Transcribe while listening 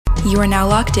You are now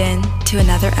locked in to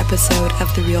another episode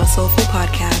of the Real Soulful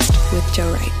Podcast with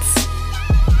Joe Wrights.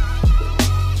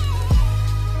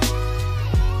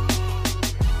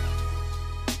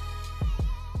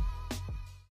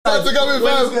 To come in,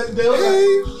 fam.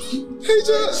 Hey,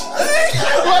 Joe.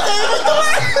 Why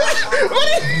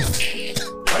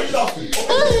are you laughing?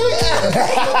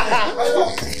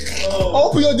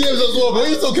 Open your DMs as well, bro. What are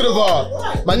you talking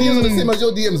about? My DMs are the same as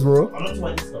your DMs, bro. I'm not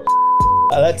my Insta.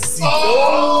 I like to see.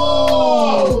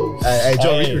 Oh! Hey,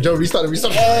 Joe, restart.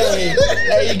 Hey,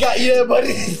 you got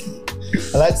buddy.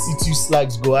 I like to see two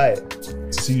slags go at it.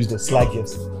 To use the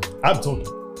slaggiest. I'm talking.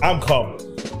 I'm calm.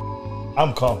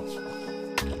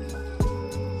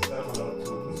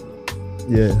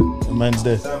 Yeah, the man's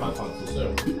there. A man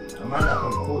that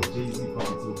can quote Jay-Z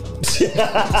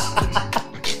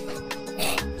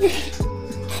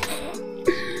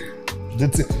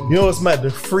can't You know what's mad?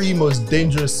 The three most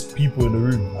dangerous people in the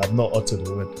room have not uttered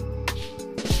a word.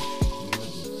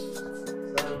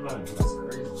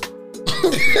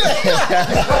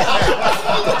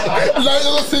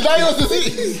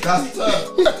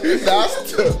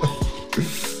 That's tough.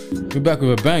 We're back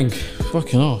with a bang.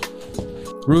 Fucking hell.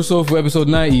 Real Soulful episode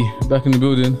 90, back in the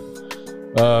building.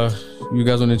 You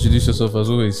guys want to introduce yourself as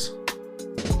always?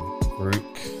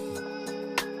 Farouk.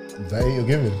 Is that it you're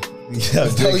giving? Yeah,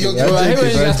 Bro, I hate when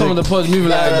you got some of the pods moving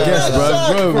like a guest,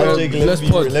 bro. Let's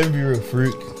pod. Let me be real.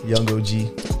 Farouk, young OG.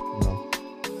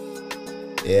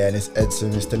 Yeah, and it's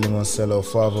Edson, Mr. Limoncello,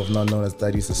 father of none known as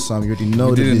Daddy's the son. You already know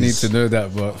You the didn't need biz. to know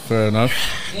that, but fair enough.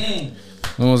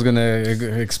 No one's gonna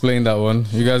explain that one.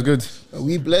 You guys good?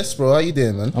 We blessed, bro. How you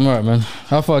doing, man? I'm alright, man.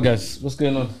 How far, guys? What's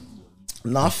going on?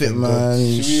 Nothing,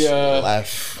 man.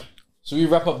 Life. Should we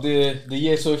wrap up the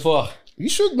year so far? You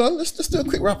should, man. Let's just do a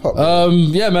quick wrap up.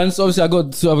 Yeah, man. So obviously I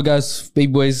got two other guys,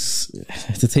 Big Boys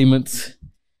Entertainment,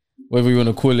 whatever you want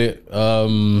to call it.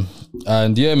 And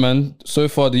yeah, man. So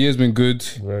far the year's been good.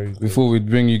 Very good. Before we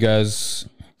bring you guys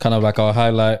kind of like our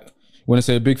highlight, I want to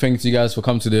say a big thank you to you guys for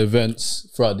coming to the events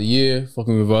throughout the year,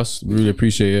 fucking with us. We really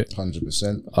appreciate it.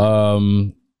 100%.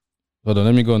 Hold on,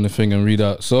 let me go on the thing and read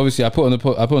out. So obviously I put on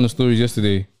the stories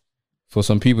yesterday for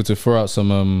some people to throw out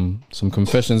some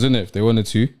confessions in it if they wanted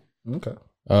to. Okay.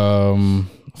 I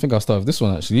think I'll start with this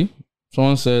one actually.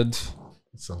 Someone said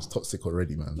It sounds toxic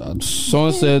already, man.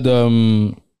 Someone said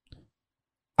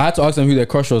I had to ask them who their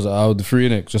crush was out of the three,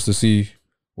 innit, just to see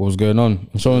what was going on.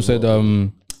 And someone said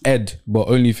Ed, but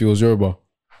only if he was Yoruba.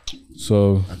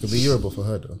 So I could be Yoruba for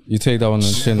her, though. you take that one on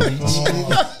the chin.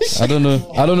 I don't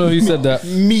know who said that.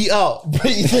 Me out.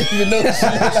 You don't even know.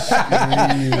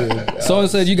 Someone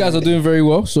said you guys are doing very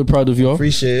well. So proud of you.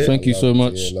 Appreciate it. Thank you so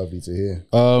much. Yeah, lovely to hear.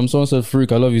 Someone said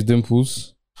Farouk, I love his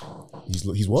dimples.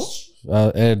 He's what?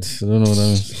 Ed, I don't know what that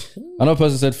means. Another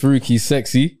person said Farouk, he's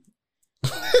sexy.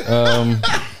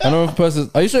 Another person,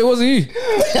 are you sure it wasn't you?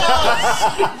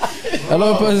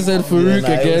 Another person said Farouk It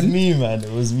was again. me, man.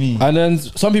 It was me. And then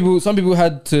some people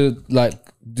had to like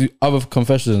do other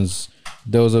confessions.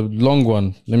 There was a long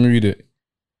one. Let me read it.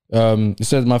 It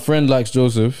says, my friend likes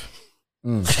Joseph.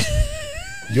 You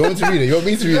want me to read it? You want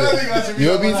me to read it? You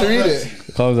want me to read it?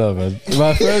 Calm down, man.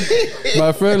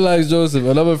 My friend likes Joseph.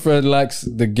 Another friend likes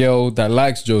the girl that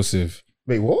likes Joseph.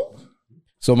 Wait, what?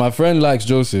 So my friend likes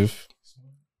Joseph.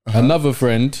 Another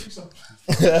friend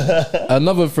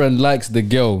likes the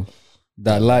girl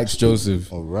that likes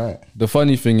Joseph. All right. The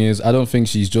funny thing is, I don't think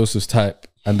she's Joseph's type,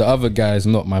 and the other guy is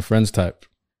not my friend's type.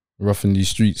 Rough in these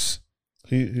streets.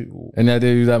 Who, Any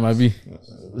idea who that might be?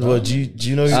 what, do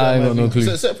you know who I that ain't got might no be? clue.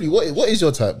 So separately, what is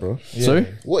your type, bro? Sorry?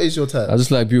 What is your type? I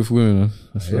just like beautiful women, man.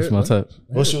 That's my type.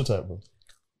 What's your type, bro?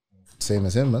 Same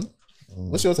as him, man.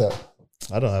 What's your type?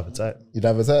 I don't have a type. You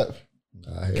don't have a type?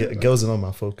 Girls are not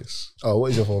my focus. Oh, what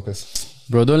is your focus?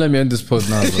 Bro, don't let me end this pod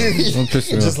now, bro. Don't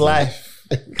piss me off. Just life.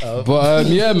 But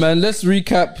yeah, man, let's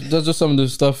recap. That's just some of the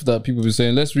stuff that people be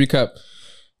saying. Let's recap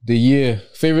the year.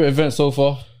 Favorite event so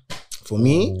far? For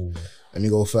me, let me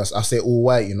go first. I say all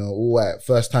white, all white.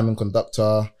 First time in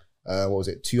conductor. What was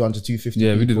it? 200, 250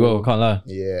 Yeah, we did people. well, can't lie.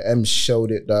 Yeah, M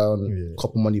showed it down.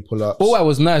 Couple money pull-ups. All white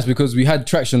was nice because we had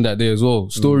traction that day as well.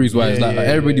 Stories wise, like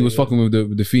everybody was fucking with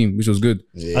the theme, which was good.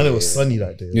 Yeah, And it was sunny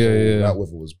that day. Yeah. That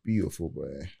weather was beautiful, bro.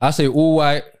 I say all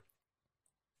white,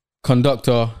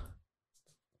 conductor,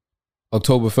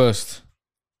 October 1st.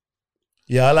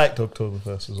 Yeah, I liked October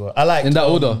 1st as well. I liked In that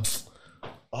order.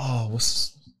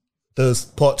 There's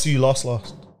part 2 last.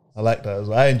 I like that as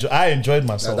well. I enjoyed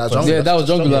myself. That jungle- Yeah, that was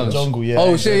Jungle Lounge. Jungle, yeah.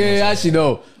 Oh shit, yeah, actually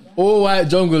no. All white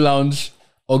Jungle Lounge,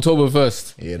 October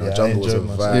 1st. Yeah, no, Yeah, I Jungle was a enjoyed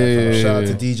vibe. myself. fam. Yeah, Shout out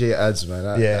yeah, to DJ Ads, man.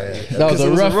 That was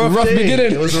a rough day.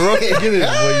 beginning. It was a rough beginning.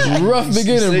 boy. Rough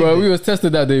beginning, bro. We was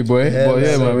tested that day, boy. But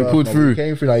yeah, man, we pulled through.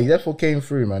 Came through. Like, he definitely came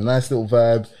through, man. Nice little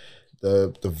vibe.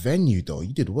 The venue though,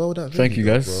 you did well. That venue, Thank you,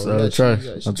 guys. bro. I'll try.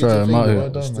 I'll try. I'm out here.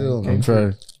 done, Still, man. I'm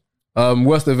trying.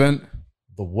 Worst event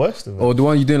The worst of it. or the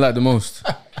one you didn't like the most?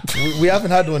 We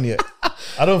haven't had one yet.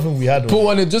 I don't think we had Put one.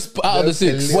 one in, just out of the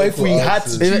six. What if we had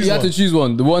to If choose you had to one? choose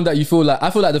one, the one that you feel like,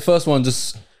 I feel like the first one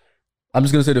just, I'm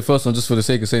just gonna say the first one just for the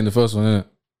sake of saying the first one, innit?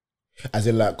 As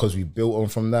in, like, because we built on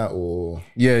from that, or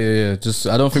Yeah. Just,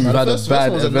 I don't think we've had a first bad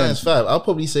one was a event. nice vibe. I'll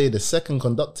probably say the second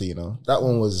conductor. You know, that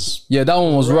one was Yeah, that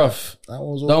one was rough. that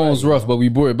one was That one was rough, but we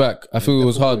brought it back. I feel it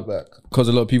was hard Back. because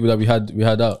a lot of people that we had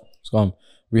out.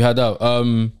 We had out.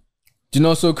 Do you know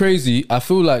what's so crazy? I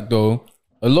feel like though,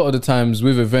 a lot of the times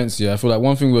with events, I feel like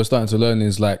one thing we're starting to learn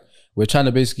is like we're trying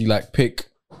to basically like pick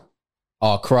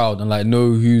our crowd and like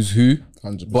know who's who.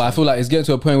 100%. But I feel like it's getting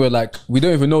to a point where like we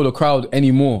don't even know the crowd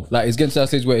anymore. Like it's getting to that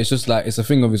stage where it's just like it's a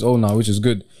thing of its own now, which is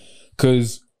good.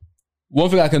 Because one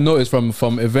thing I can notice from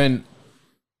event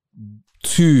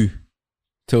 2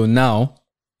 till now,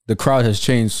 the crowd has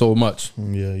changed so much.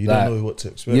 Yeah, you Like, don't know what to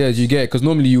expect. Yeah, you get it because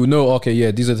normally you know, okay,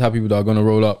 yeah, these are the type of people that are gonna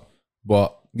roll up.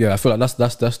 But yeah, I feel like that's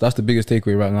the biggest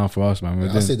takeaway right now for us, man. We're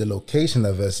I doing- say the location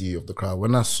diversity of the crowd.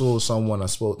 When I saw someone, I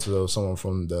spoke to someone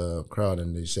from the crowd,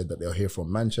 and they said that they're here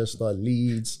from Manchester,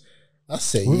 Leeds. I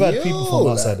say We've had people from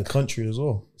outside like, the country as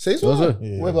well. Say Was so. it?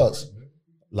 Yeah. Whereabouts?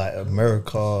 Like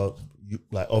America,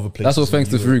 like other places. that's all thanks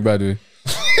to Farouk, by the way.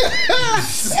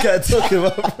 This guy talking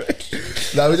about.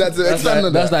 Now we had to expand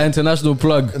on That's that. that international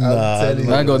plug. I'm telling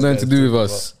you. I ain't got nothing to do with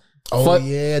us. Oh Fuck.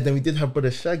 yeah, then we did have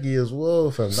brother Shaggy as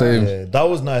well. Fam. Same. Yeah, that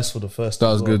was nice for the first. That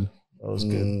as was well. good. That was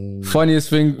good.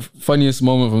 Funniest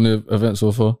moment from the event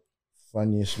so far.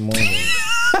 Funniest moment.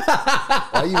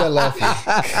 Why you been laughing?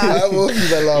 Why you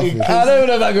been laughing? I don't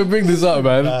know if I can bring this up,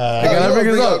 man. Can I bring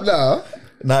this up? now?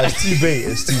 Nah, it's too bait.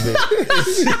 It's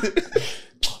too bait.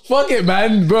 Fuck it,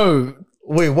 man, bro.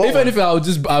 Wait, what? If anything, I'll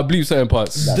bleep certain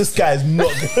parts. This guy's not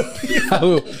gonna be. I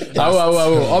will.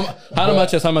 How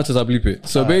much as I bleep it.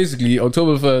 So basically,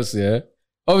 October 1st, yeah.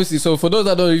 Obviously, so for those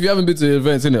that don't, if you haven't been to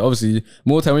events, innit, obviously,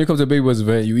 more time when you come to a Baby Boys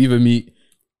event, you either meet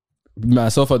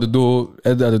myself at the door,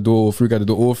 Ed at the door, or Freak at the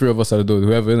door, all three of us at the door,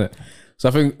 whoever, innit. So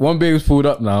I think one baby's pulled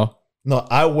up now. No,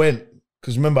 I went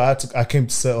because remember I came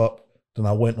to set up, then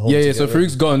I went home. Yeah. to So get ready.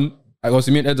 Freak's gone. I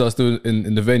obviously me and Ed are still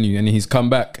in the venue, and he's come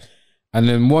back. And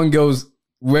then one girl's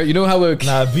where you know how we're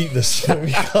Nah, I beat this shit.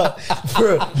 We can't.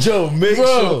 Bro, Joe, make sure.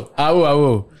 bro. I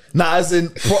will. Nah, as in,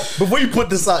 before you put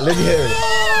this out, let me hear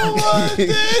it.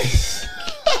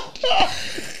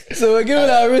 So we're giving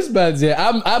our wristbands. Yeah,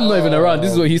 I'm not even around.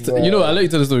 This is what he's. You know, I'll let you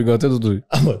tell the story. Go tell the story,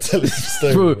 I'm not telling you the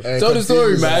story. bro. Hey, Tell the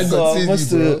story, continue, man. son. I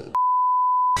must have.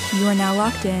 You are now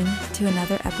locked in to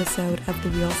another episode of the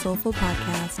Real Soulful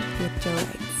Podcast with Joe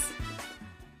Wrights.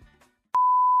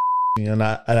 And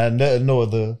I know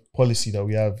the policy that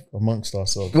we have amongst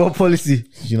ourselves. What policy?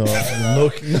 You know, no,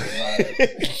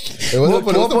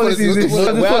 What policy is this? we're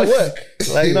at work.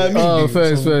 Like, you know what I mean? Oh, So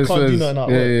first. we can't do nothing at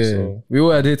Yeah, work, yeah. so We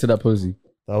all adhere to that policy.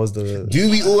 that was the Do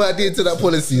we all adhere to that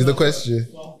policy? Is the question.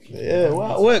 yeah. We're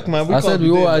at work, man. I said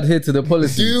we all adhere to the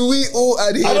policy. Do we all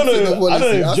adhere I don't know. to the policy? I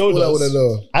don't know if That's Joe all I want to does.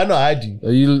 know. I know I do.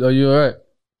 Are you alright?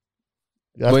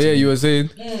 You have But to- yeah, you were saying.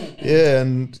 yeah,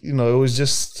 and you know, it was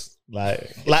just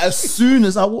like as soon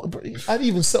as I hadn't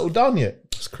even settled down yet.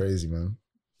 It's crazy, man.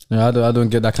 Yeah, I don't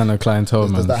get that kind of clientele,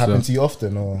 man. Does that happen to you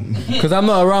often, or Because I'm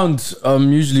not around.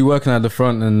 I'm usually working at the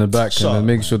front and the back, Shut and then up.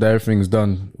 making sure that everything's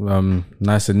done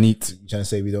nice and neat. you trying to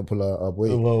say we don't pull our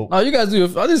weight? Well, Oh, you guys do.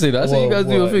 I didn't say that. I said you guys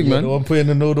do your thing, The man. one putting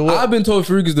in all the work. I've been told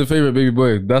Farouk is the favorite baby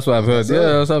boy. That's what I've heard. so? Yeah,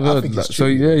 that's what I've I heard. think it's So true.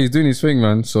 yeah, he's doing his thing,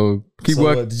 man. So keep So,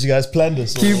 working. did you guys plan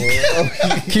this?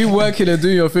 Keep working and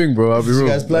doing your thing, bro. I'll be real.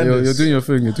 guys plan You're this? doing your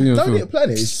thing. You're doing your Don't thing. get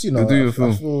planet. It's do your I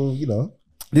film. feel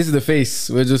This is the face.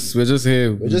 We're just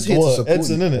here. we're just here to What? support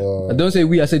Edson, you. innit? I don't say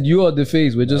we. I said you are the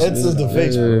face. We're just. Edson's the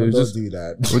face, Yeah, bro. we're Don't just do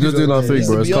that. we're just doing our thing,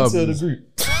 bro. It's calm. Beyonce of the group.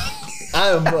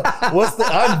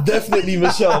 I'm definitely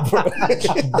Michelle, bro.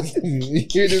 You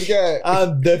hear this guy?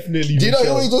 I'm definitely Do you know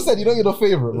Michelle. what he just said? You know you're the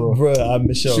favorite, bro. Bro, I'm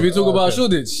Michelle. Should we talk about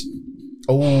Shoreditch?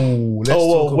 Oh, let's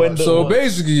well, talk when about the- So what?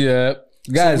 basically, yeah,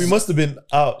 guys, we must have been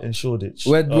out in Shoreditch.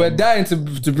 we're dying to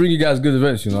bring you guys good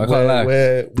events. You know, I can't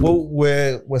lie.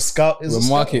 We're scout. We're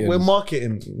marketing. We're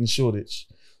marketing in Shoreditch.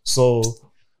 So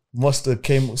must have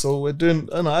came. So we're doing.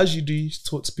 I don't know, as you do, you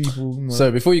talk to people. You know.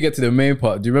 So before you get to the main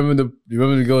part, do you remember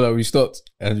the girl that we stopped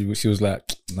and she was like,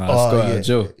 "Nah, let's go out of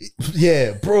Joe."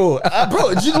 Yeah, bro.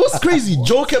 Bro, do you know what's crazy?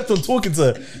 Joe kept on talking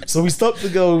to her. So we stopped the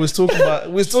girl. We was talking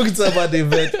to her about the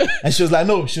event, and she was like,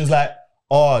 "No." She was like,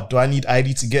 oh, do I need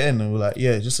ID to get in? And we're like,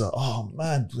 yeah, just like, oh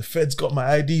man, the Fed's got my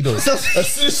ID though. As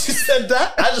soon as she said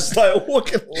that, I just started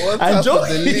walking. What And type Joe, of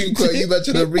delinquent you about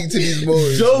to bring to these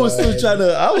moments? Joe was man? still trying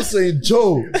to, I was saying,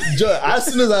 Joe, as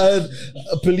soon as I heard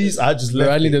police, I just Bro,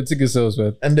 I left need it. them ticket sales,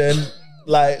 man. And then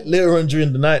like later on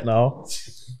during the night now,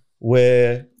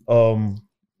 where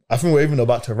I think we're even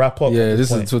about to wrap up. Yeah, at this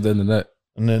point. is until the end of the night.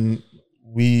 And then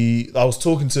I was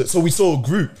talking to, so we saw a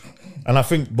group, and I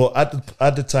think, but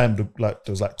at the time, there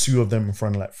was like 2 of them in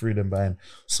front, and like 3 of them behind.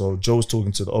 So Joe was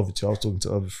talking to the other 2, I was talking to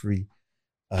the other 3,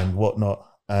 and whatnot.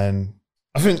 And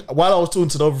I think while I was talking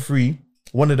to the other 3,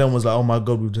 one of them was like, "Oh my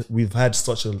god, we've had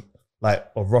such a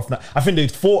rough night." I think they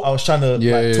thought I was trying to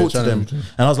talk to them, and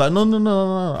I was like, "No,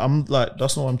 I'm like,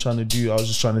 that's not what I'm trying to do. I was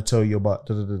just trying to tell you about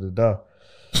da da da da da."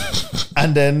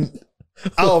 And then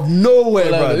out of nowhere,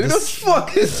 bro, who the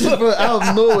fuck is bro, out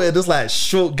of nowhere, this like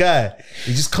short guy,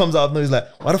 he just comes out of nowhere. He's like,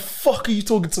 "Why the fuck are you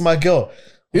talking to my girl?"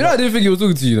 You know, I didn't think he was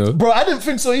talking to you, though. Bro, I didn't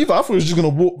think so either. I thought he was just gonna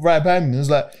walk right behind me. It was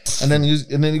like, and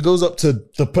then he goes up to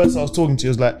the person I was talking to. He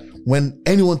was like, "When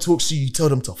anyone talks to you, you tell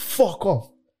them to fuck off."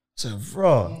 So,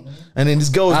 bro, and then this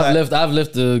girl was I've like,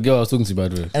 left the girl I was talking to, by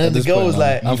the way. And then At the this girl point was now.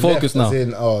 like, I'm you focused now. As in,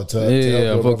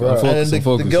 Yeah, I'm focused. and then the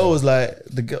focused. girl was like,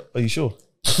 are you sure?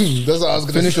 That's what I was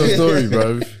gonna Finish your say. story,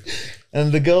 bro.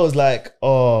 And the girl was like,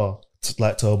 oh,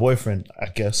 to her boyfriend, I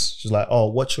guess. She's like, oh,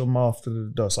 watch your mouth.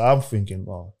 So I'm thinking,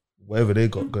 oh, whatever they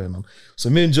got going on. So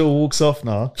me and Joe walks off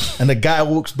now, and the guy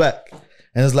walks back,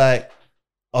 and it's like,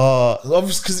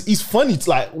 obviously, because he's funny. It's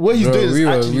like what he's Bro, doing is we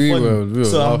actually funny. were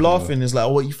So I'm laughing, laughing. It's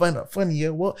like, what, you find that funny? Yeah,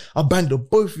 what? I banged the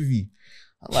both of you.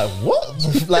 I'm like,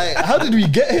 what? Like, how did we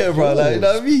get here, bro? Like, you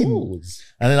know what I mean?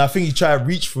 And then I think he tried to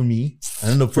reach for me,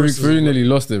 and then the person, Free nearly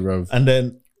lost it, bro. and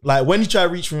then like when he tried to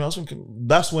reach for me, I was thinking,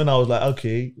 that's when I was like,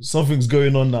 okay, something's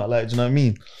going on now. Like, do you know what I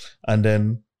mean? And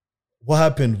then what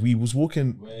happened? We was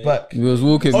walking back. He was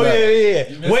walking Oh back.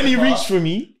 yeah. When he reached for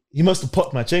me, he must have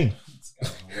popped my chain.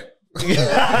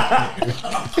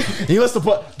 He must have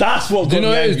put. That's what. Do you got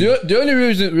know me what it is? angry.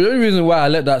 The only reason why I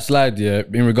let that slide, yeah,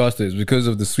 in regards to it, is because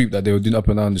of the sweep that they were doing up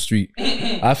and down the street.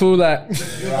 I feel like,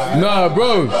 nah,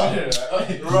 bro,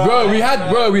 we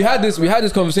had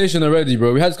this conversation already,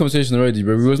 bro. We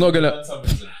was not gonna.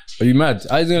 Are you mad?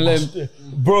 I was gonna let him.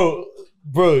 Bro,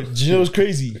 do you know what's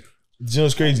crazy?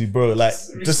 Bro? Like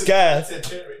this guy,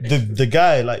 the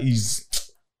guy, like he's.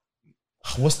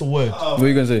 What's the word? What are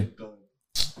you gonna say?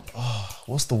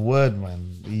 What's the word, man?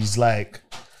 He's like,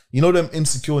 you know them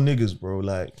insecure niggas, bro.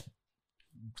 Like,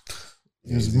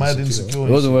 he was mad insecure.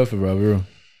 It wasn't worth it, bro.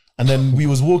 And then we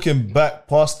was walking back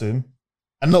past him.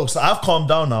 And no, so I've calmed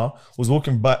down now. Was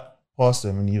walking back past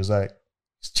him, and he was like,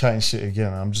 he's chatting shit again.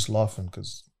 And I'm just laughing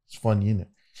because it's funny, innit?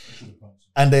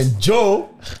 And then Joe,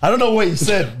 I don't know what he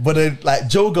said, but then like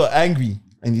Joe got angry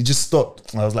and he just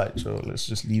stopped. And I was like, Joe, let's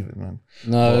just leave it, man.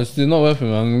 Nah, it's not worth it,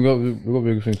 man. We got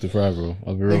bigger things to fry, bro.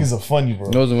 I'll be real. Niggas are funny, bro.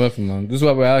 It wasn't worth it, man. This is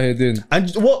what we're out here doing. And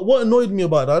what annoyed me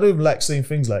about it, I don't even like saying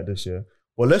things like this, yeah.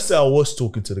 Well, let's say I was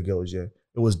talking to the girls, yeah.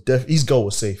 It was his girl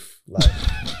was safe. Like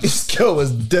his girl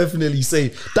was definitely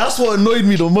safe. That's what annoyed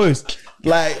me the most.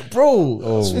 Like, bro. I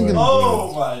was thinking,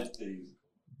 Oh my days.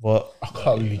 but I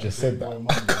can't believe you just said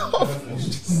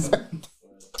that.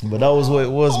 but that was what it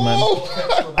was,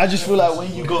 man. I just feel like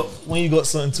when you got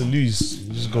something to lose,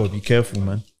 you just gotta be careful,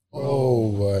 man.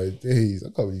 Oh my days! I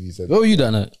can't believe you said What that. were you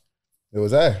that night? It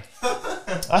was I.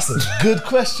 That's a good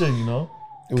question, you know.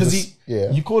 Because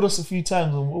yeah. you called us a few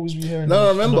times, and what was we hearing? No,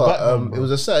 I in the remember. background, It bro?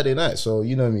 was a Saturday night, so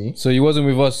you know me So you wasn't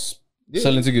with us Yeah.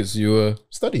 selling tickets. You were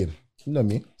studying. You know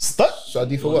me. Stuck.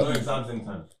 Study for No what? exams in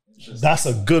time. Just, That's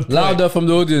a good point. louder from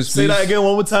the audience. Say that please. again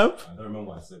one more time. I don't remember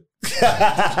what I said.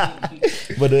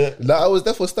 But Like, I was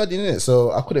therefore studying it,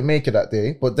 so I couldn't make it that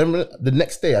day. But then the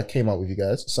next day, I came out with you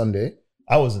guys. Sunday.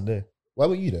 I wasn't there. Why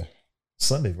were you there?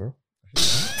 Sunday, bro.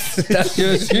 That's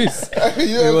your excuse.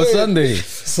 You know It what was I'm saying? Sunday.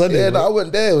 Sunday. Yeah, bro. no, I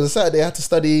went there. It was a Saturday. I had to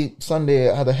study. Sunday,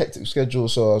 I had a hectic schedule,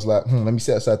 so I was like, let me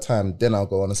set aside time. Then I'll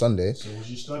go on a Sunday. So was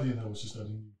you studying or was she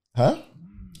studying? Huh?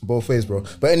 Both ways, bro.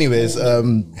 But anyways,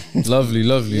 Lovely.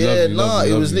 yeah, it was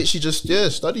lovely. literally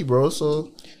just study, bro.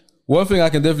 So One thing I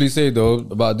can definitely say though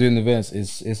about doing events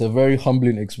is it's a very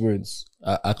humbling experience.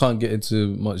 I can't get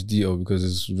into much detail because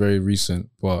it's very recent,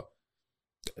 but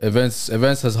events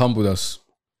has humbled us.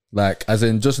 Like, as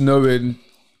in just knowing,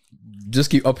 just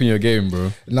keep upping your game,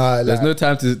 bro. nah, There's like, no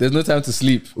time to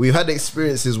sleep. we've had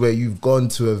experiences where you've gone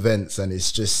to events and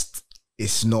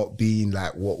it's not been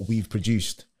like what we've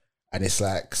produced. And it's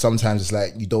like, sometimes it's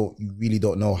like, you really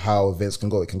don't know how events can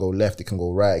go. It can go left, it can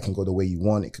go right, it can go the way you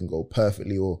want, it can go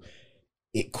perfectly, or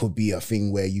it could be a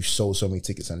thing where you sold so many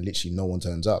tickets and literally no one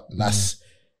turns up. And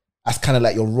that's kind of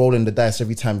like you're rolling the dice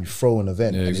every time you throw an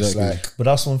event. Yeah, and exactly. It's like, But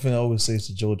that's one thing I always say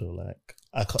to Joe though. Like,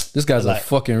 I can't. This guy's like, a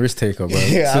fucking risk taker, bro.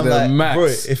 Yeah, to I'm the like, max. bro.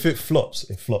 If it flops,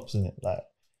 isn't it? Like,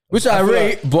 Which I feel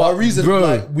rate, like but our reason, bro.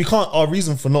 like, we can't. Our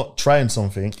reason for not trying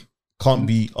something can't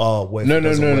be what if No, it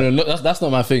doesn't work? no. That's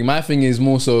not my thing. My thing is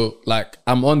more so like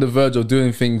I'm on the verge of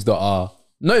doing things that are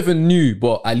not even new,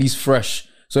 but at least fresh.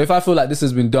 So if I feel like this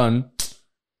has been done,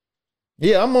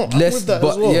 Yeah, I'm with that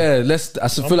as well. yeah, I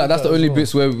feel like that's the that as only well.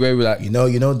 bits where we're like,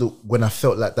 when I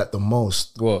felt like that the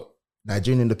most, what?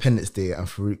 Nigerian Independence Day, and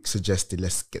Farouk suggested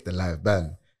let's get the live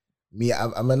band. Me,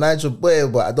 I'm a Niger boy,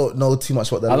 but I don't know too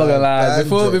much about the I'm not live gonna lie.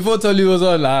 band. Before Tolly was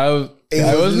on, like, I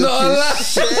was not looking alive.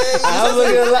 shit.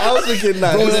 I was thinking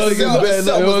that. Bro,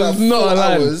 It was not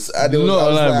alive. And it was, Not I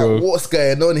was alive, like, bro. what's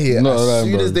going on here? Not as alive,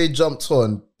 soon bro. as they jumped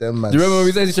on, them man. Do you remember when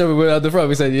we said to each other when we were at the front?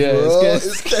 We said, yeah, Bro, it's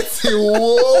it's getting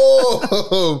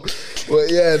warm.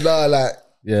 But yeah, like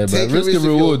yeah, but take a risk risk and with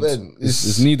your reward event.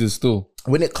 is needed still.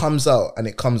 when it comes out and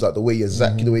it comes out the way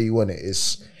exactly the way you want it,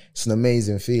 it's an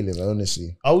amazing feeling, man,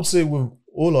 honestly. I would say with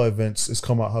all our events, it's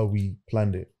come out how we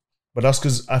planned it. But that's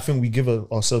because I think we give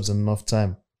ourselves enough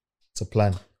time to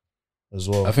plan as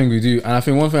well. I think we do. And I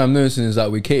think one thing I'm noticing is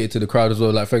that we cater to the crowd as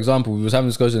well. Like, for example, we was having a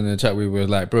discussion in the chat where we were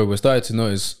like, bro, we're starting to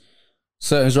notice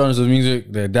certain genres of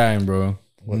music, they're dying, bro.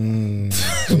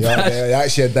 They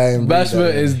actually are dying.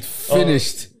 Bashment is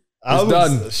finished. It's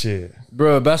done. Shit.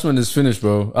 Bro, Bashment is finished,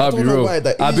 bro. I'll be don't know real. why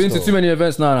that I've is, been to though. too many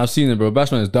events now and I've seen it, bro.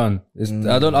 Bashment is done. It's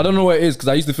I don't know what it is because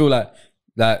I used to feel like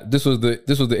this was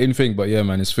the in thing, but yeah,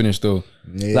 man, it's finished though.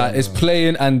 Yeah, like it's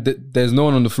playing and there's no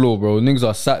one on the floor, bro. Niggas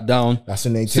are sat down. That's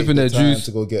when they take sipping the their time juice.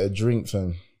 to go get a drink,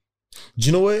 fam. Do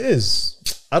you know what it is?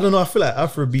 I don't know. I feel like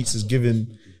Afrobeats is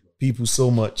giving people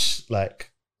so much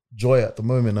like joy at the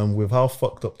moment, and with how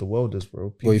fucked up the world is,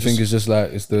 bro. Well, you think it's just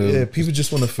like it's the people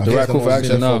just want to the forget right call for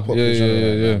action now?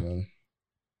 Yeah. Man.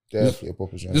 Definitely a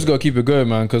popular genre. Just gotta keep it going,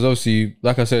 man. Because obviously,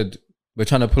 like I said, we're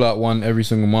trying to pull out one every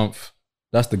single month.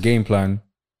 That's the game plan,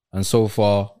 and so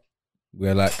far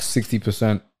we're like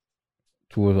 60%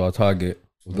 towards our target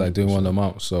of like doing one a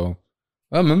month. So,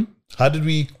 yeah, man. Let's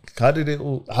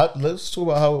talk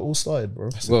about how it all started, bro.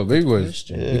 Well, Baby Boys,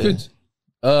 we could.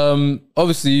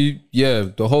 Obviously, yeah,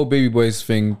 the whole Baby Boys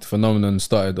thing phenomenon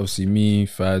started. Obviously, me,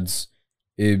 Fads,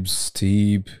 Ibs,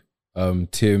 Taib,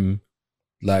 Tim,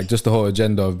 like just the whole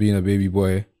agenda of being a baby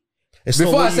boy.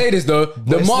 Before I say this though,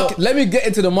 the it's market. not- Let me get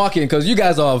into the marketing because you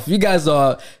guys are.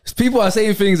 People are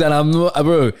saying things and I'm not,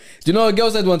 bro. Do you know what a girl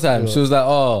said one time? She was like,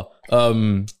 "Oh,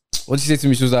 what did she say to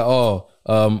me?" She was like, "Oh,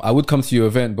 I would come to your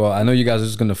event, but I know you guys are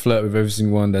just gonna flirt with every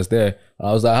single one that's there." And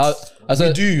I was like, "How?" I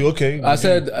said, I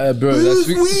said, bro,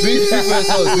 speak for yourself. Speak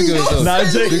for yourself. Nah, I'm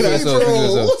joking. Speak for yourself. Speak for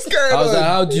yourself. What's going I was on? like,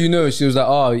 how do you know? She was like,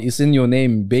 oh, it's in your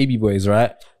name, Baby Boys,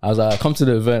 right? I was like, come to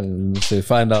the event and say,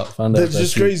 find out. That's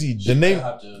just crazy. The name.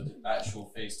 have the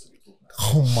actual face to be talking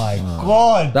about. Oh my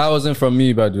god. That wasn't from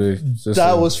me, by the way. Just,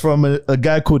 That was from a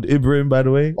guy called Ibrahim, by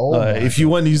the way. Oh my if you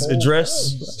want his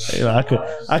address, you know,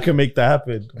 I could make that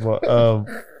happen. But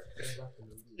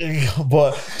do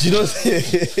you know?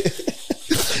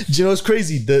 Do you know what's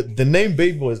crazy? The name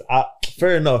Baby Boys.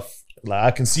 Fair enough. Like I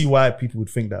can see why people would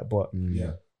think that, but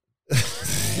Yeah.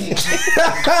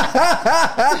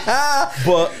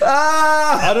 but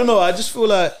I don't know. I just feel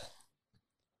like,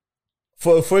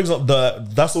 for example,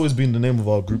 that's always been the name of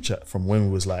our group chat from when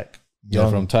we was like yeah,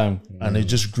 young, from time. and it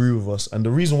just grew with us. And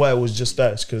the reason why it was just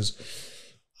that is because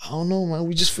I don't know, man.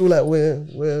 We just feel like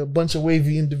we're a bunch of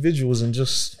wavy individuals and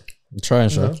just Try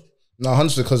and show. No,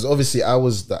 100%, because obviously I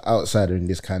was the outsider in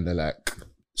this kind of like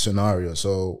scenario.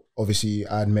 So obviously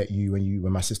I'd met you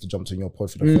when my sister jumped on your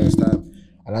pod for the first time,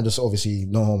 and I just obviously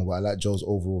know him, but I like Joe's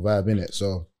overall vibe in it.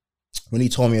 So when he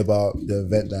told me about the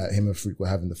event that him and Freak were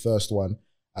having, the first one,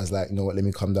 I was like, you know what, let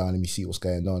me come down, let me see what's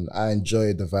going on. I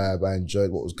enjoyed the vibe, I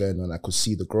enjoyed what was going on. I could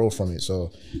see the growth from it.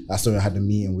 So that's when I had the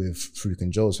meeting with Freak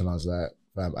and Joe's, and I was like,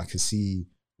 fam, I can see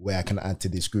where I can add to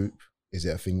this group. Is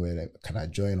it a thing where like, can I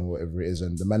join or whatever it is?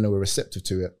 And the man were receptive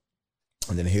to it.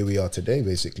 And then here we are today,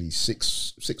 basically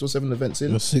 6 or 7 events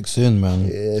in. You're 6 in, man.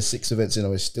 Yeah, 6 events in,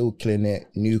 and we're still killing it.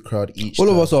 New crowd each All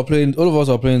of time. us are playing. All of us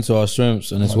are playing to our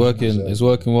strengths, and it's working. 100%. It's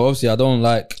working well. Obviously, I don't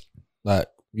like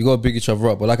you gotta big each other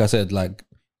up, but like I said, like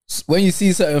when you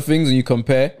see certain things and you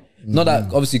compare, not that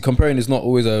obviously comparing is not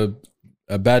always a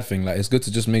bad thing. Like it's good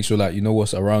to just make sure like you know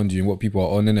what's around you and what people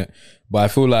are on in it. But I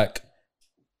feel like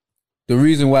the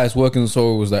reason why it's working so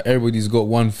well was that everybody's got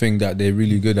one thing that they're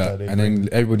really good at, they and then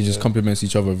everybody just complements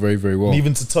each other very, very well. and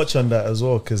even to touch on that as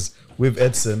well, because with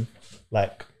Edson,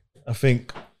 like I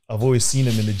think I've always seen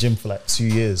him in the gym for like 2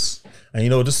 years, and you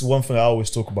know this is one thing I always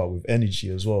talk about with energy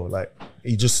as well. Like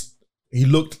he just he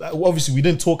looked like, well, obviously we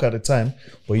didn't talk at the time,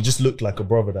 but he just looked like a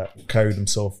brother that carried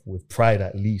himself with pride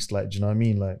at least. Like, do you know what I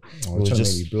mean? Like, Oh, it was trying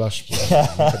just, to make me blush, bro.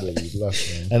 I'm trying to make me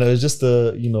blush, man. and it was just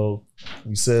a, you know,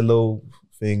 we said a little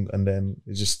thing and then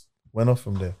it just went off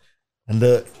from there. And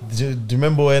do you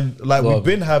remember when, like, we've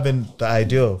been having the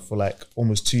idea for like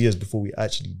almost 2 years before we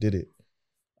actually did it.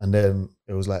 And then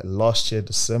it was like last year,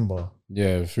 December.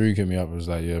 Yeah, Free hit me up. It was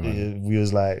like, yeah, man. We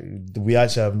was like, we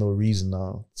actually have no reason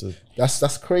now to.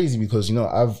 That's crazy because, you know,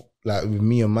 I've like with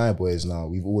me and my boys now,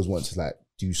 we've always wanted to like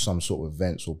do some sort of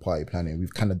events or party planning.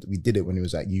 We did it when it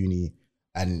was at uni,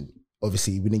 and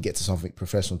obviously we didn't get to something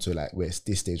professional to like where it's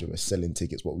this stage where we're selling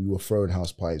tickets, but we were throwing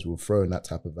house parties, we were throwing that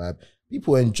type of vibe.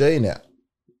 People were enjoying it.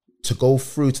 To go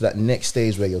through to that next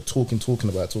stage where you're talking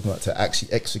about to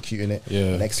actually executing it.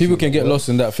 Yeah, and people can get lost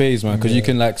in that phase, man, because you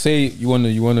can like say you wanna,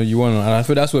 and I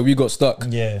feel that's where we got stuck.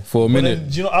 Yeah, for a minute.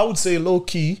 Then, you know, I would say low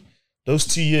key, those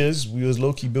 2 years we was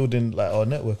low key building like our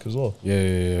network as well.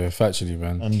 Yeah, factually,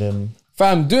 man. And then,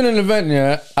 fam, doing an event,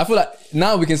 yeah, I feel like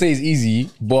now we can say it's easy,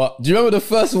 but do you remember the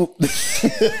first?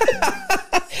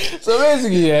 So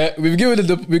basically, yeah, we've given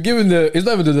the it's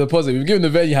not even the deposit. We've given the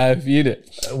venue high fee,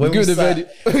 innit? when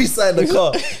we signed the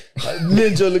car, me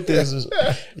and Joe looked at us.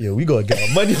 Yeah, we gotta get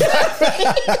our money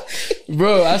back.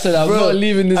 Bro, I said I'm not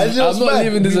leaving this. I'm not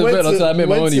leaving this event until I make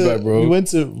my money back, bro. We went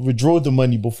to withdraw the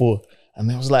money before,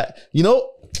 and I was like, you know,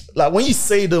 like when you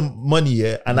say the money,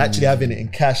 yeah, and actually having it in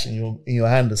cash in your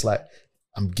hand, it's like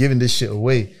I'm giving this shit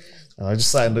away. And I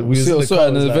just signed it. We still saw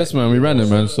an investment. We ran it,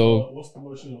 man. So What's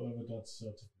promotional ever done to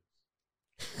certificates?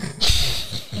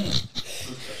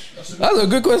 that's a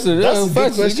good question. That's Yeah, a good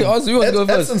first, question. you want to go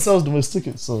first. Edson sells the most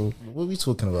tickets, so What are we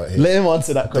talking about here? let him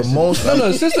answer that question. No,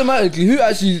 systematically, who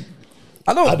actually?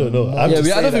 I don't know. I'm just I saying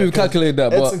don't think that we've calculated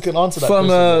that, but Edson can answer that from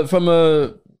question. from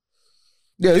a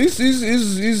yeah,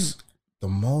 he's The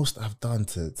most I've done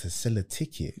to sell a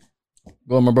ticket.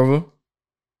 go on, my brother.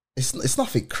 It's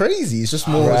nothing crazy. It's just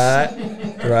more.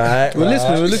 Right. We're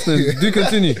listening. Do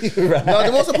continue. No,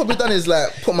 the most I've probably done is like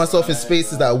put myself in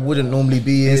spaces that I wouldn't normally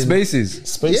be in. Spaces.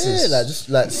 Yeah, like just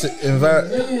like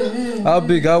How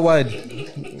big? How wide?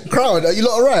 crowd. Are you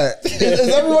lot alright? Is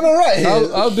everyone alright here?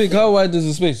 How big? How wide is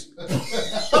the space?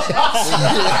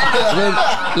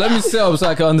 Let me set up so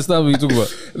I can understand what you're talking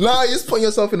about. Nah, you're just putting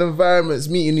yourself in environments,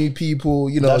 meeting new people.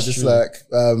 You know, That's just true. like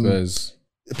Guys,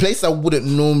 a place I wouldn't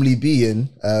normally be in.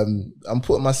 I'm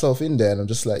putting myself in there, and I'm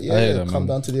just like, I hear yeah, that, come man.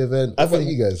 down to the event. I What about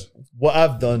think- you guys? What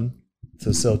I've done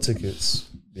to sell tickets,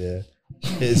 yeah,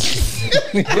 is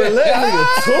bro, let nigga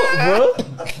talk, bro.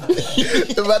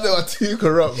 The man that are too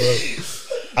corrupt, bro.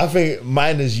 I think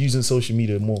mine is using social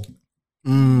media more.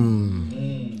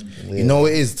 You know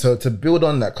what it is to build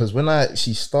on that, because when I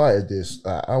actually started this,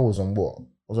 I was on what? I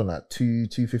was on like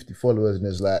 250 followers, and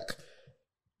it's like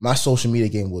my social media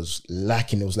game was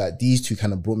lacking. It was like these two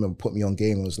kind of put me on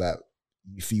game. It was like,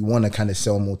 if you want to kind of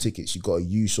sell more tickets, you got to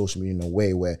use social media in a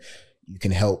way where you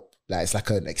can help. Like it's like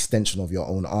an extension of your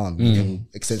own arm,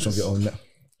 extension of your own.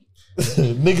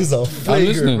 Niggas are listening.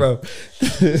 flagrant, bro.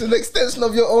 It's an extension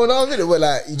of your own arm, innit? Where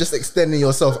like you're just extending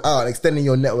yourself out, extending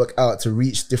your network out to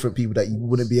reach different people that you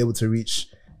wouldn't be able to reach.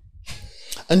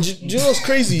 And do you know what's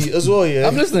crazy as well? Yeah,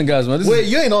 I'm listening, guys, man. Wait,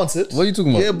 you ain't answered. What are you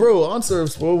talking about? Yeah, bro, answer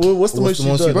us, bro. What's the most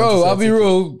you've done? Bro, I'll be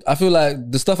real. I feel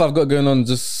like the stuff I've got going on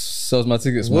just sells my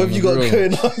tickets. What man. have you I'll got be real.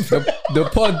 going on?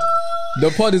 Bro? The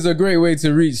pod is a great way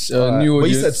to reach a new But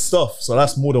you audience. said stuff, so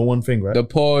that's more than one thing, right? The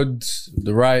pod,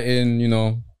 the writing, you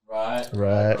know, Right.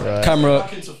 Right. camera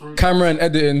and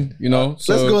editing, you know.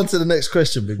 So Let's go on to the next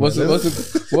question, big What's man. the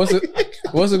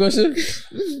question?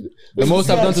 The most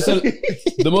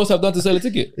I've done to sell a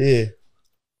ticket. Yeah.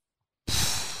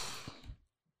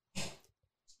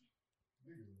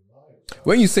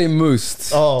 When you say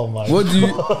most, Oh my.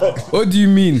 what do you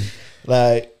mean?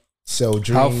 Like Sell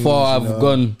dreams. How far you I've know.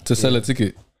 gone to sell a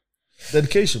ticket?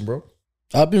 dedication, bro.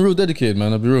 I've been real dedicated,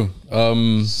 man. I'll be real.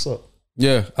 So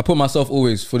Yeah, I put myself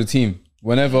always for the team,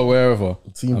 whenever, wherever.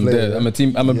 Team I'm player, there. yeah.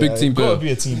 I'm a big team gotta player.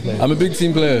 be a team player. I'm a big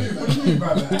team player. To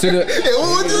the, Hey,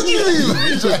 what did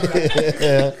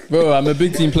you mean? bro, I'm a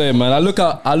big team player, man. I look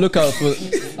out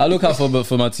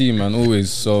for my team, man,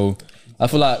 always. So I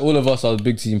feel like all of us are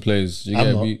big team players. You I'm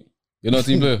get not. me? You're not a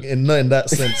team player. Not in that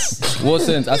sense. What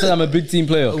sense? I said I'm a big team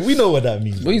player. We know what that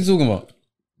means. What are you talking about?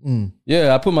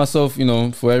 Yeah, I put myself, you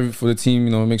know, for the team,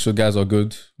 you know, make sure guys are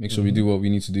good, make sure we do what we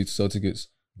need to do to sell tickets.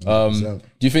 Do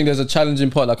you think there's a challenging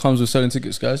part that comes with selling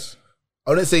tickets, guys? I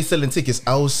wouldn't say selling tickets.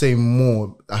 I would say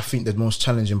more. I think the most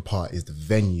challenging part is the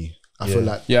venue. I feel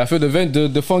like Yeah, I feel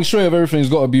the feng shui of everything's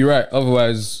got to be right.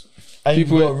 Otherwise, And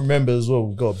people- you got to remember as well,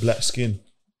 we've got black skin.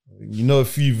 You know, a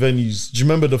few venues. Do you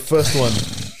remember the first one?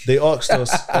 they asked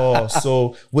us, "Oh,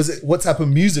 so was it? What type of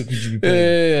music would you be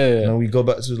playing?" Yeah. And then we go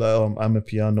back to like, I'm a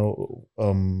piano,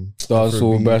 Dancehall,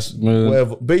 Afrobeat, bass,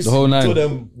 whatever. Basically, the whole nine. told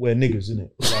them we're niggas, innit?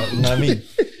 Like, you know what I mean?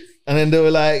 And then they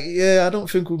were like, "Yeah, I don't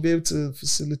think we'll be able to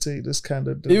facilitate this kind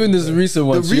of." Even this recent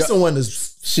one. The recent one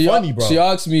is funny, bro. She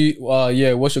asked me,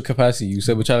 yeah, what's your capacity? You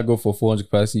said we're trying to go for 400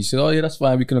 capacity. She said, oh yeah, that's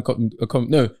fine. We can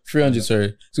no, 300,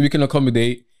 sorry. So we can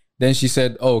accommodate. Then she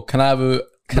said, oh, can I have a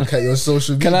Look at your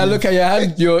social media. can I look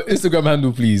at your Instagram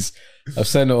handle, please? I've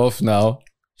sent her off now.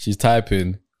 She's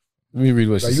typing. Let me read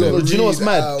what she Like, said. Do you know what's Read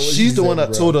mad? out what She's she the one said,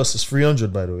 that bro. told us it's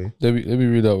 300, by the way. Let me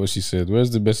read out what she said.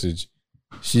 Where's the message?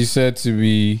 She said to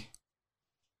me,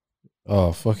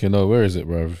 oh, fucking hell, where is it,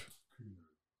 bruv?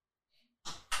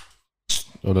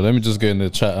 Hold on, let me just get in the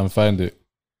chat and find it.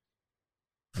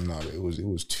 No, it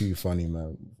was too funny,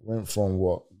 man. Went from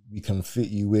what we can fit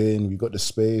you in. We got the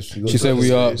space. We got She said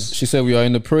the she said we are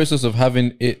in the process of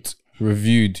having it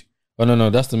reviewed. Oh no,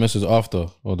 that's the message after.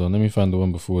 Hold on, let me find the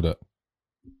one before that.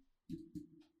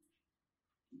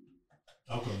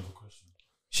 I've got another question.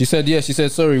 She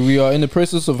said, sorry, we are in the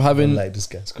process of having Like this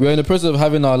guy's we're in the process of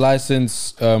having our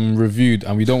license reviewed,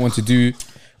 and we don't want to do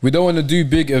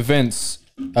big events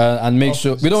and make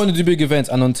sure we don't want to do big events,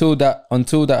 and until that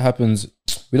happens,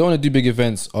 we don't want to do big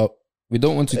events. We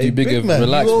don't want to do big big man,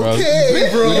 relax, You bro. okay,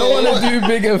 bro? We don't want to do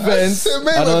big events, Say, and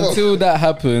man, bro. until that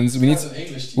happens,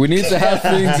 we need to have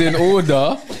things in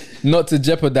order, not to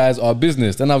jeopardize our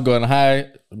business. Then I've gone, hi,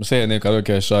 I'm saying Nick, I don't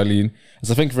care, Charlene.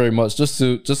 So thank you very much. Just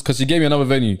because she gave me another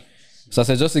venue, so I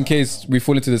said just in case we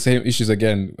fall into the same issues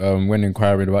again when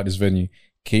inquiring about this venue,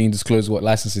 can you disclose what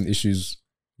licensing issues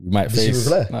we might Did she face?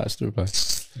 reply? Nah, she still reply.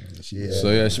 Yeah.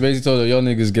 So yeah, she basically told her, y'all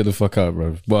niggas get the fuck out,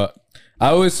 bro. But I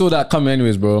always saw that coming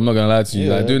anyways, bro. I'm not gonna lie to you.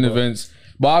 Yeah, like doing bro. events.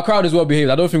 But our crowd is well behaved.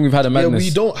 I don't think we've had a Yeah, madness.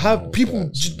 we don't have people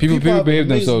behave have an amazing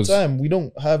themselves. Time. We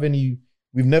don't have any.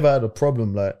 We've never had a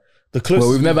problem. Like the closest.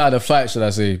 Well, we've never had a fight, should I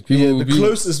say. The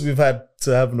closest we've had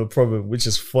to having a problem, which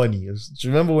is funny, is do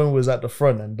you remember when we was at the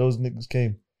front and those niggas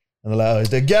came and they're like, "Oh, is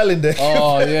there a gal in there?"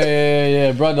 Oh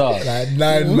yeah, brother. Like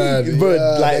 9 man. Bro,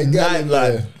 Yeah, like they got 9 in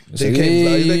like there. they came.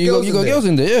 Like, "Is there girls you in got there?" girls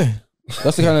in there, yeah.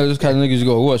 That's the kind of niggas you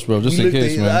gotta watch, bro. Just We in looked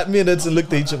case, at, man. like, me and them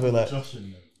looked at each other like. Josh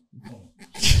in there.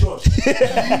 Josh, you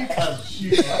can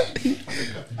shoot.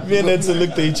 Me and Edson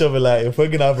looked at each other like, if we're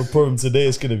gonna have a problem today,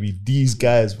 it's gonna be these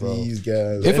guys, bro. These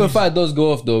guys. If a fight does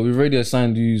go off though, we've already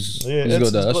assigned who's Yeah, got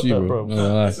Edson's that. That's got you, that, bro. bro.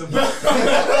 No,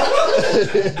 lie.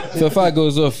 If a fight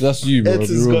goes off, that's you, bro.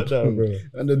 Edson's Be real. got that,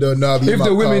 bro. I don't know. If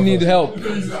the women need help, I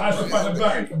have to fight the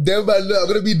back. them man, look, I'm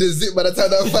gonna be the zip by the time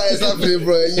that fight is happening,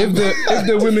 bro. if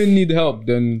the women need help,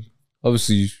 then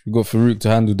obviously we got Farouk to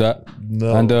handle that.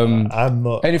 No, And I'm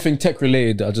not. anything tech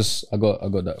related, I got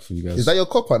that for you guys. Is that your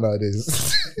copper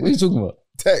nowadays? What are you talking about?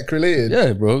 Tech related.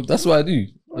 Yeah, bro, that's what I do.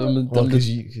 Because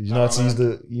you know how to use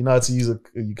you know how to use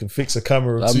you can fix a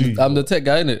camera too. I'm the tech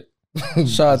guy, innit?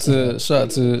 Shout out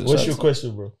to. What's your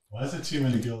question, bro? Why is there too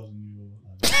many girls in you?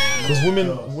 Because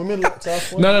women like to have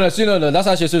fun. No. That's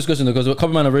actually a serious question because a couple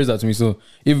men have raised that to me. So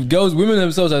if women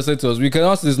themselves have said to us, we can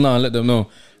ask this now and let them know.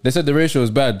 They said the ratio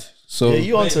is bad. So Yeah,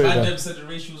 you answer it. Man, man. them said the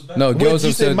ratio was bad. no, girls did you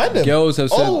have say said. man them? Girls have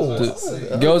said.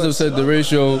 Oh. Girls have said the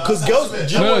ratio. Because girls,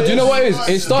 No, do you know what it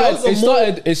is?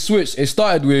 It switched. It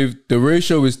started with the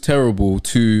ratio is terrible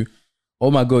to,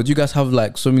 oh my god, you guys have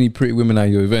like so many pretty women at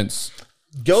your events.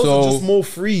 Girls So- are just more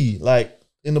free, like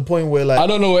in the point where like I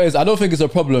don't know what it is. I don't think it's a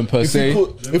problem per se.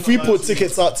 if we put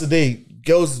tickets out today,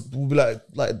 girls will be like,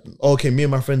 okay, me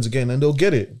and my friends again, and they'll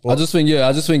get it. But I just think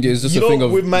it's just a thing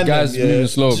of guys moving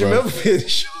slow, Do you bro. remember we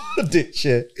showed it,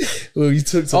 shit? Well, you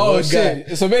took to Oh one shit!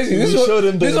 guy. So basically, We this is showed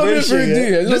him this the what me and ratio, Farouk do. yeah.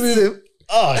 Yeah, this Listen,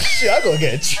 oh shit, I gotta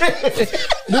get a trip.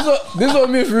 is what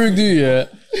me and Farouk do. Yeah.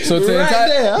 So to Right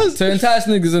there, entice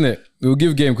niggas in it, we'll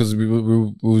give game because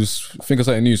we'll just think of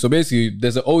something new. So basically,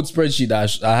 there's an old spreadsheet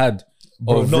that I had.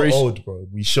 Bro, of not ratio- old, bro.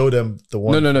 We showed them the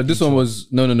one. No. This one was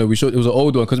no. We showed it was an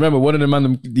old one because remember one of the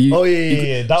man. Oh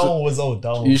yeah. That one was old.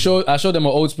 That one. I showed them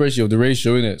an old spreadsheet of the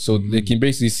ratio in it, so they can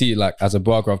basically see it like as a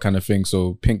bar graph kind of thing.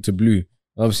 So pink to blue.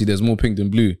 Obviously, there's more pink than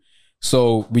blue.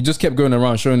 So we just kept going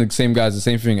around showing the same guys the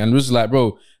same thing, and it was like,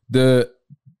 bro, the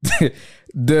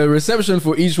the reception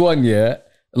for each one, yeah,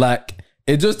 like.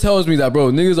 It just tells me that,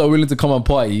 bro, niggas are willing to come and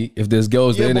party if there's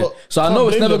girls there in it. but So I can't know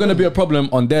it's blame never them, going to be a innit? problem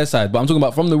on their side, but I'm talking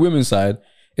about from the women's side.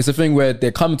 It's a thing where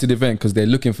they're coming to the event because they're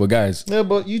looking for guys. Yeah,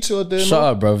 but you two are there. Shut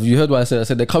up, bro. You heard what I said. I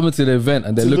said they're coming to the event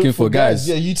and they're looking for guys.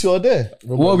 Yeah, you two are there.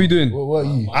 What are we doing? What are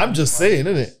you? I'm just saying,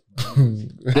 innit?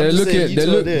 They're just saying, you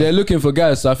two are there. they're looking for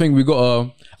guys. So I think we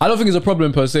got I don't think it's a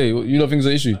problem per se. You don't think it's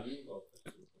an issue?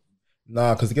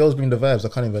 Nah, because the girls bring the vibes. I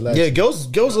can't even lie. Yeah, girls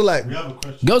are like, We have a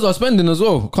question. Girls are spending as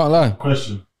well. Can't lie.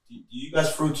 Question. do you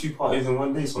guys throw 2 parties in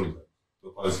one day, Solly?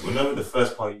 Because whenever the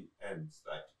first party ends,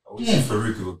 like I always see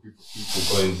Farouk with a group of people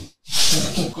going.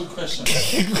 Good question.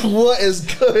 What is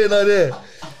going on there?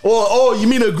 Oh, you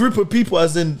mean a group of people,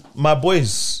 as in my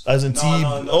boys, as in team?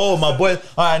 no, Oh, my boys.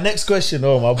 All right, next question.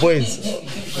 Oh, my boys.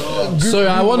 Sorry,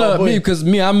 I wanna because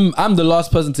I'm the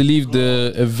last person to leave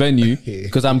the venue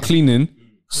because I'm cleaning.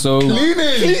 So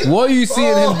what are you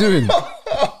seeing him doing?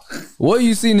 What are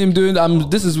you seeing him doing?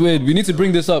 This is weird. We need to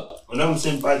bring this up. When I'm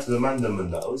saying bye to the man, them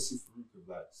and that, I always see Farouk with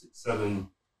like 6, 7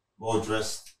 well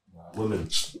dressed women.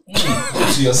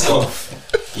 To yourself.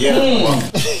 Yeah.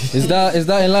 Is that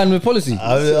in line with policy?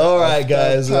 All right,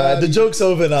 guys. The joke's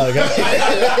over now, guys.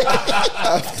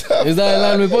 Is that in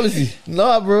line with policy?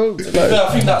 Nah, bro. I think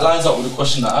that lines up with the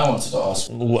question that I wanted to ask.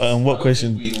 What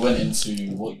question? We went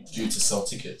into what you do to sell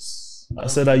tickets. I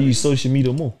said I use social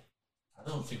media more. I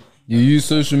don't think. You use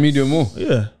social media more,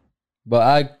 Yeah. but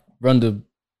I run the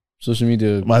social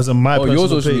media. As in my Your personal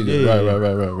social page. media, Yeah,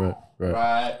 right.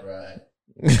 Right.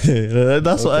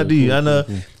 That's what I do. Cool, And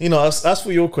cool. you know, as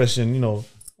for your question, you know,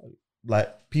 like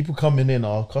people coming in,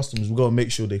 our customers, we gotta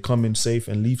make sure they come in safe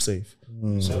and leave safe.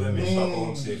 So let me start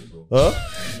going safe, bro. Huh?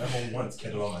 Never once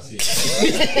get along my safe.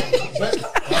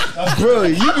 Bro,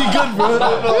 you be good, bro.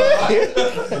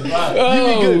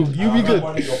 You be good.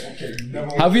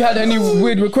 Have you had any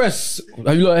weird requests?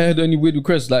 Have you not had any weird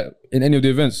requests like in any of the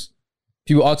events?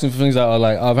 People asking for things that are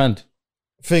like out of hand.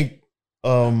 I think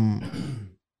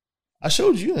I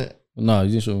showed you it. No, you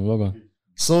didn't show me. Well gone.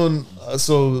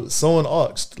 Someone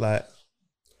asked like,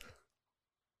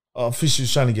 Fish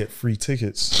was trying to get free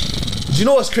tickets. Do you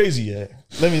know what's crazy? Yeah,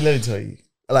 let me tell you.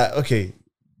 Like, okay,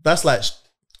 that's like,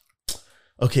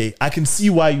 okay, I can see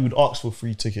why you would ask for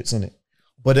free tickets, innit?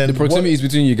 But then The proximity is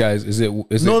between you guys. Is it? No,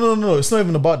 it's not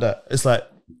even about that. It's like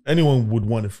anyone would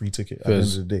want a free ticket at the end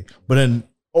of the day. But then,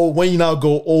 when you now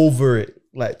go over it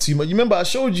like too much, you remember I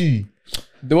showed you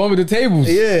The one with the tables.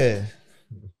 Yeah.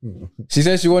 She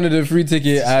said she wanted a free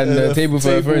ticket and a table for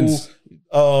her friends.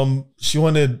 She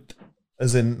wanted,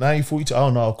 as in 1942. I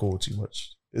don't know alcohol too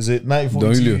much. Is it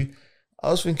 1942? Don't you? I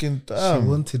was thinking, She damn.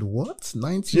 wanted what?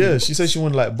 19? Yeah, she said she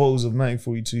wanted like bottles of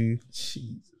 1942. Jesus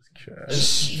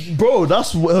Christ. Bro,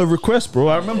 that's her request, bro.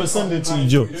 I remember sending it to you,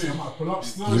 Joe. Should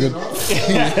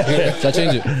I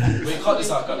change it? Wait, cut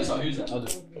this out. Who's that?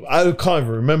 I can't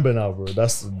even remember now, bro.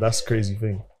 That's a crazy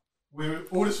thing. Wait,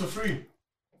 all this for free?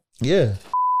 Yeah.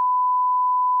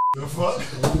 The fuck? Do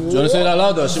you want to say that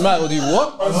louder? She might do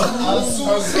what? No,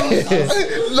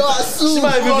 She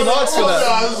might have even asked for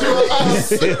that.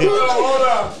 Hold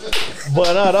on.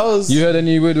 But nah, that was. You heard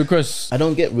any weird requests? I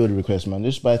don't get weird requests, man.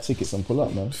 Just buy tickets and pull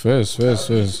up, man. First.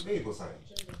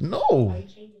 No.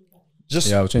 Just,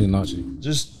 Yeah, I'll change it now actually.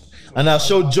 and I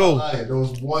showed Joe. There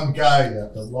was one guy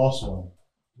at the last one.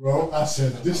 Bro, I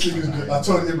said, this thing is good. I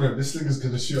told Ibrahim, this thing is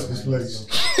going to shoot up this place.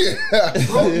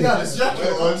 Bro, he had his jacket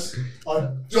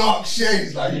on dark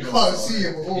shades, like you can't see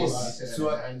him at all.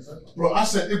 Bro, I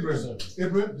said, Ibrahim,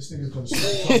 this thing is going to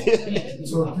shoot up.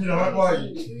 So, you know, where are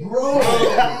you? Bro, you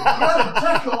had a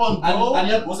jacket on, bro.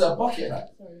 And was it a bucket hat?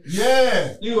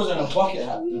 Yeah. He was in a bucket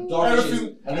hat. The dark Everything,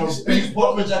 shades, and there was this big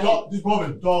bottom jacket. this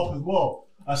brother is dark as well.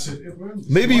 I said, Ibrahim.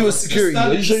 Maybe he was security.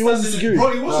 Are you sure he wasn't security?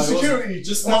 Bro, he was security.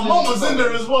 Just my mom was in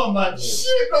there as well. I'm like,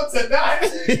 shit, not tonight.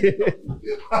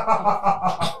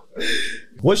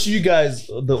 What's you guys,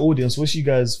 the audience? What's you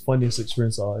guys' funniest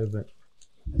experience at our event?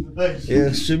 Yeah,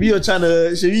 Shabi, you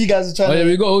guys are trying Oh yeah, to.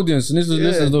 we got audience.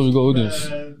 Listeners know we got audience.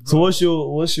 So what's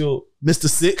your Mr.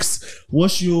 Six?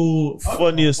 What's your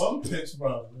funniest? Bum pinch,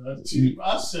 bro.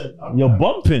 I said, Your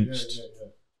bum pinched.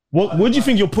 What do you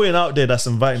think you're putting out there that's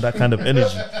inviting that kind of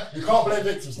energy? You can't blame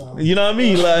victims now. You know what I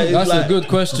mean? Like, That's like, a good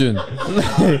question.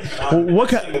 what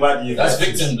kind? About the That's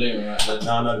event. victim blaming, right?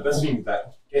 No, the best thing is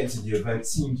that getting to the event,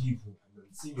 seeing people, and then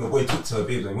seeing your boy talk to her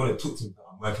babes, and you want to talk to him,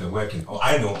 I'm working. Oh,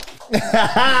 I know.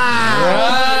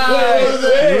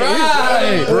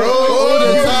 Right, Bro, all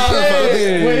the time,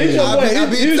 fam. Wait, I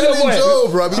be telling Joe,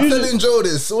 bro. I be telling Joe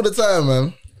this all the time,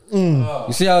 man.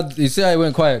 You see how it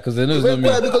went quiet because they know it's not me.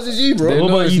 Why? Because it's you, bro. They What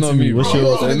know about it's you not two? me. What's Bro.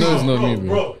 your- They know it's not me, bro.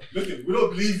 Bro, look, we don't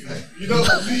believe you. You don't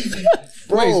believe me.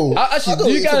 Bro, Wait, actually,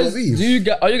 do you guys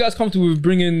are you guys comfortable with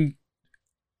bringing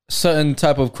certain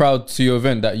type of crowd to your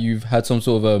event that you've had some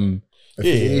sort of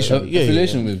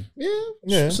affiliation with?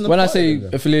 Yeah. When I say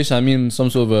affiliation, I mean some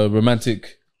sort of a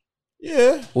romantic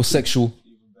Yeah. or sexual.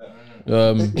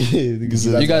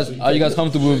 You guys are you guys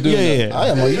comfortable with doing that? Yeah. I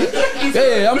am, are you?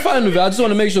 Yeah, I'm fine with it. I just want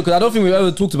to make sure because I don't think we've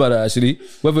ever talked about it actually.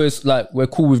 Whether it's like we're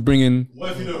cool with bringing.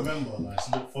 What if you don't remember? Like, it's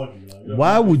a bit foggy. Like, you don't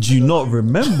Why would you not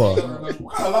remember?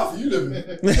 What kind of life are you living?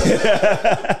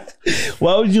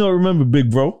 Why would you not remember, big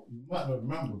bro? Might not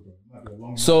remember, bro. Might be a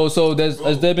long So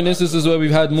has there been instances where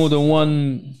we've had more than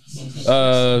one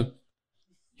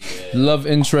love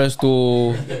interest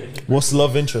or What's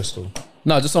love interest though?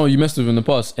 no, just someone you messed with in the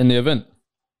past in the event?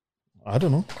 I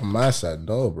don't know. On my side,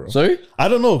 no, bro. Sorry? I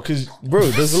don't know because, bro,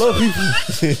 there's a lot of people.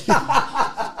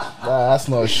 Nah, that's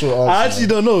not a short answer. I actually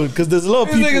don't know because there's a lot of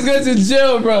This people. nigga's going to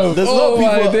jail, bro. There's a lot of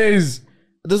my people- days.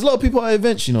 There's a lot of people at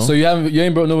events, you know. So you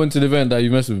ain't brought no one to the event that you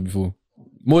messed with before?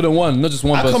 More than one, not just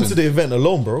one I person. come to the event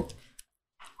alone, bro.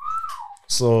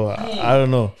 So I don't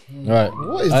know. Right.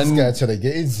 What is this guy trying to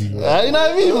get into? Bro? You know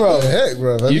what I mean, bro? What the heck,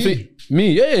 bro? You think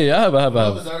me? Yeah, I have.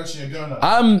 the direction you're going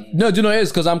at. No, do you know what it is?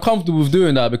 Because I'm comfortable with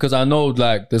doing that because I know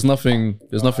like there's nothing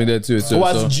there to it. So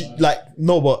why did you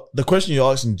no? But the question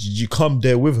you're asking, did you come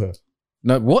there with her?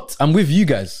 No, what? I'm with you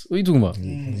guys. What are you talking about?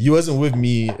 You wasn't with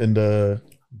me in the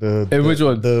which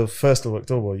one? The 1st of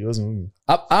October. You wasn't with me.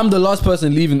 I'm the last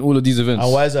person leaving all of these events.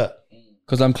 And why is that?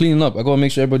 Because I'm cleaning up. I gotta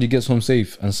make sure everybody gets home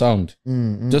safe and sound.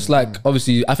 Just like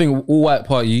obviously, I think all white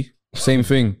party, same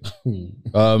thing.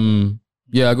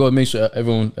 Yeah, I gotta make sure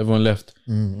everyone left.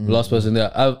 The last person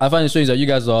there. I find it strange that you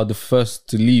guys are the first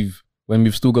to leave when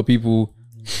we've still got people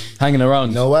hanging around.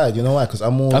 You know why? Because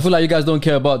I'm always, I feel like you guys don't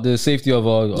care about the safety of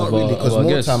our not really, because more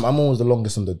guests. time I'm always the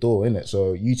longest on the door, innit?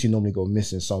 So you two normally go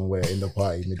missing somewhere in the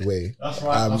party midway. That's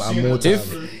right. I've I'm seen more it.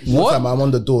 time. More time I'm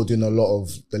on the door doing a lot of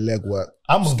the legwork.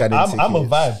 I'm a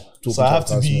vibe. talking So I to have our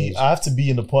to be. customers. I have to be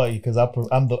in the party because I'm a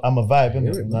vibe,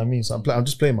 innit? You know what I mean? So I'm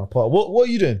just playing my part. What are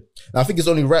you doing? And I think it's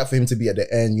only right for him to be at the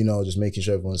end, just making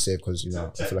sure everyone's safe because, I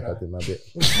feel like I did my bit.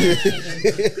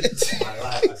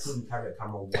 I couldn't carry a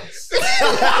camera once.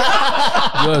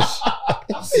 Yes.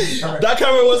 That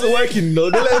camera wasn't working, no.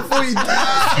 They let for you.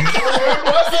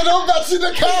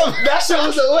 That shit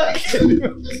wasn't working.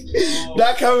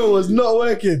 That camera was not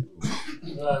working.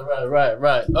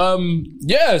 Right.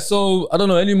 Yeah. So I don't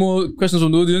know. Any more questions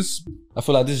from the audience? I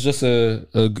feel like this is just a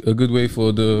good way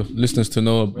for the listeners to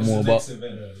know more about.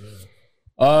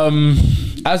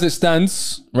 As it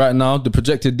stands right now, the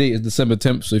projected date is December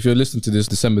 10th. So if you're listening to this,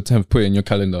 December 10th, put it in your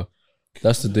calendar.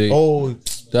 That's the date. Oh,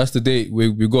 That's the date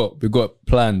we got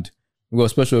planned. We got a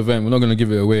special event. We're not gonna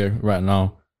give it away right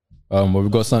now. But we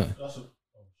got something.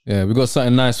 Yeah, we got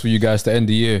something nice for you guys to end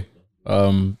the year.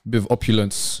 Bit of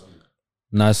opulence.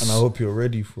 Nice. and I hope you're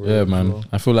ready for it. Yeah, as man. well.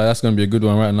 I feel like that's gonna be a good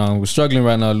one right now. We're struggling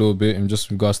right now a little bit in just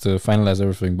regards to finalize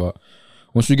everything, but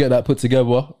once we get that put together,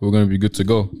 we're gonna be good to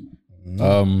go.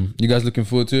 You guys looking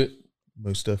forward to it?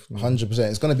 Most definitely. 100%.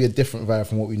 It's going to be a different vibe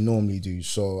from what we normally do.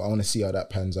 So I want to see how that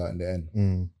pans out in the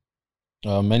end.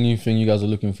 Anything you guys are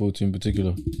looking forward to in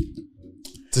particular?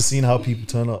 To seeing how people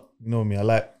turn up. You know me. I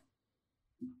like.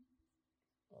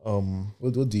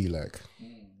 What do you like?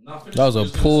 That was a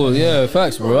pause. Yeah,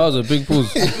 facts, bro. That was a big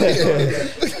pause.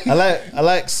 I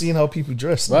like seeing how people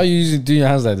dress. Why are you usually doing your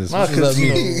hands like this? Nah, What does 'cause, that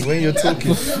you mean? know, when you're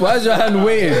talking, Why's your hand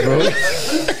weighted, bro?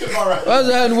 Why's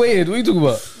your hand weighted? What are you talking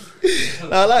about?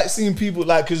 I like seeing people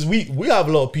because we have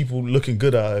a lot of people looking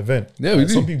good at our event. Yeah, we Like,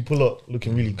 do. Some people pull up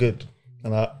looking really good,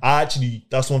 and I actually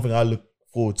that's one thing I look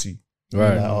forward to.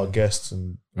 Right. Like our guests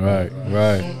and Right.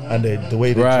 the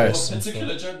way they Right. dress.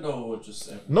 Particular gender or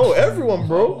just No, everyone,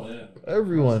 bro. Oh, yeah.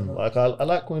 Everyone. Like I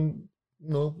like when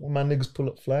when my niggas pull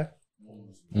up fly.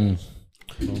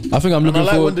 I think I'm And I looking like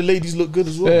when forward. the ladies look good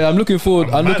as well. Yeah, I'm looking forward.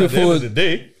 I'm looking forward. The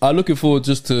day. I'm looking forward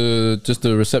just to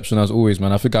the reception as always,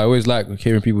 man. I think I always like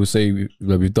hearing people say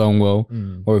that we've done well,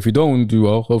 or if we don't do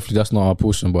well, hopefully that's not our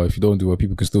portion. But if you don't do well,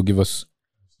 people can still give us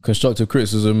constructive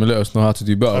criticism and let us know how to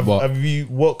do better. But Have you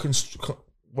what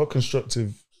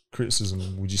constructive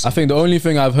criticism would you say? I think the only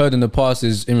thing I've heard in the past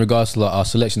is in regards to like our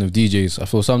selection of DJs. I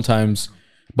feel sometimes,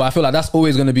 but I feel like that's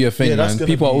always going to be a thing, Yeah, that's man. gonna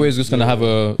People are be- always just going to have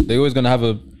they're always going to have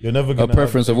You're never a gonna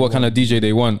preference of what kind of DJ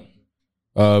they want.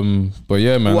 But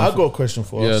yeah, man. Well, I got a question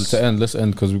for yeah, us. let's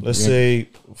end because Let's say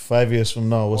 5 years from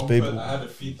now, what's baby? I had a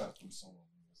feedback from someone.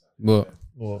 But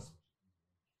What?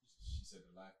 She said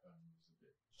the live band was a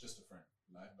bit, just a friend,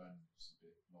 live band was a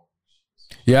bit long.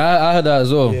 yeah, I heard that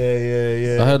as well.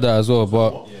 Yeah. I heard that as well,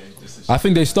 but Yeah, this is I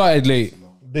think they started late,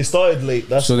 They started late.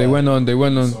 That's so they why. went on.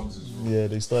 Yeah,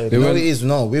 they started. They You late. know went- what it is?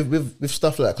 No, with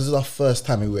stuff like that, because it's our first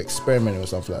time and we're experimenting with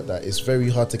something like that, it's very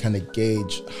hard to kind of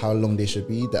gauge how long they should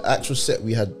be. The actual set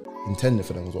we had intended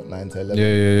for them was 9 to 11.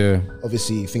 Yeah.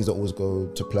 Obviously, things don't always go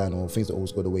to plan or things don't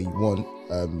always go the way you want.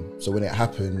 So when it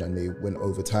happened and they went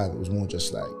over time, it was more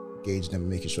just like gauging them and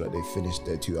making sure that they finished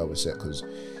their 2 hour set because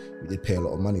we did pay a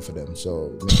lot of money for them.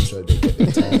 So making sure they get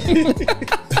their time,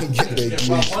 get their gigs.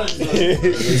 That's what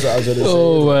I was gonna say.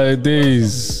 Oh my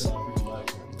days.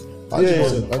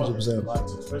 100%.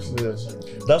 100%. Especially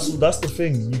That's the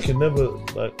thing. You can never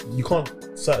like you can't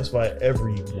satisfy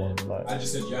everyone. Like I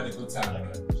just said you had a good time.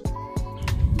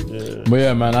 yeah. But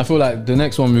yeah, man, I feel like the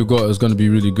next one we've got is going to be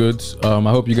really good. I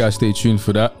hope you guys stay tuned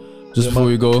for that. Just before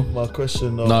we go, My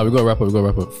question. nah, we got to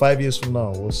wrap up. 5 years from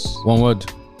now, what's One word.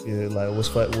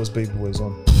 what's Baby Boys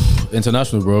on?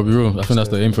 International, bro. Be real. I think that's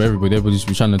the aim for everybody. Everybody's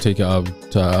be trying to take it out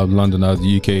of London, out of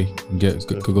the UK, and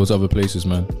go to other places,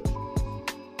 man.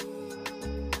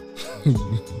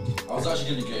 I was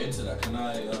actually going to get into that. Can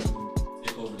I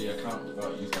take over the account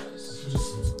without you guys?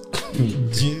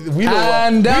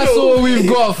 And that's all we've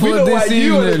got for this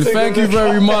evening. Thank you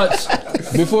very much.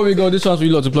 Before we go, this chance for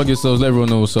you lot to plug yourselves. Let everyone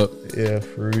know what's up. Yeah,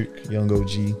 Farouk, Young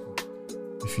OG.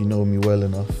 If you know me well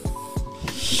enough.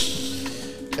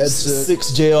 Edson.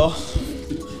 6JR.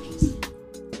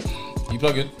 You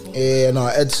plug it. Yeah, no,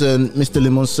 Edson, Mr.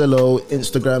 Limoncello,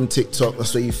 Instagram, TikTok.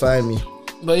 That's where you find me.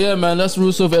 But yeah, man, that's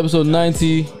Russo for episode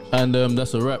 90, and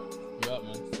that's a wrap.